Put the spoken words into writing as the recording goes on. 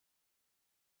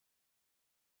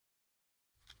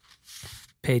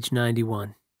Page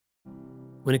 91.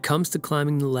 When it comes to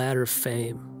climbing the ladder of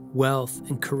fame, wealth,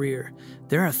 and career,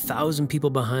 there are 1,000 people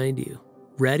behind you,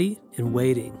 ready and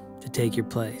waiting to take your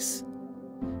place.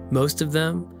 Most of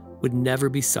them would never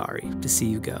be sorry to see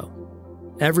you go.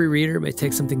 Every reader may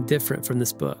take something different from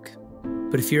this book,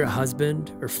 but if you're a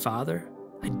husband or father,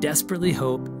 I desperately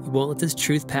hope you won't let this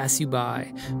truth pass you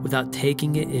by without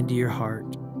taking it into your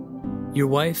heart. Your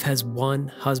wife has one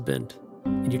husband,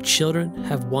 and your children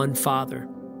have one father.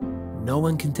 No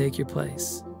one can take your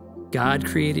place. God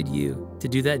created you to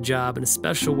do that job in a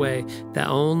special way that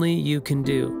only you can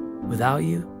do. Without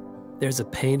you, there's a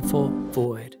painful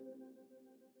void.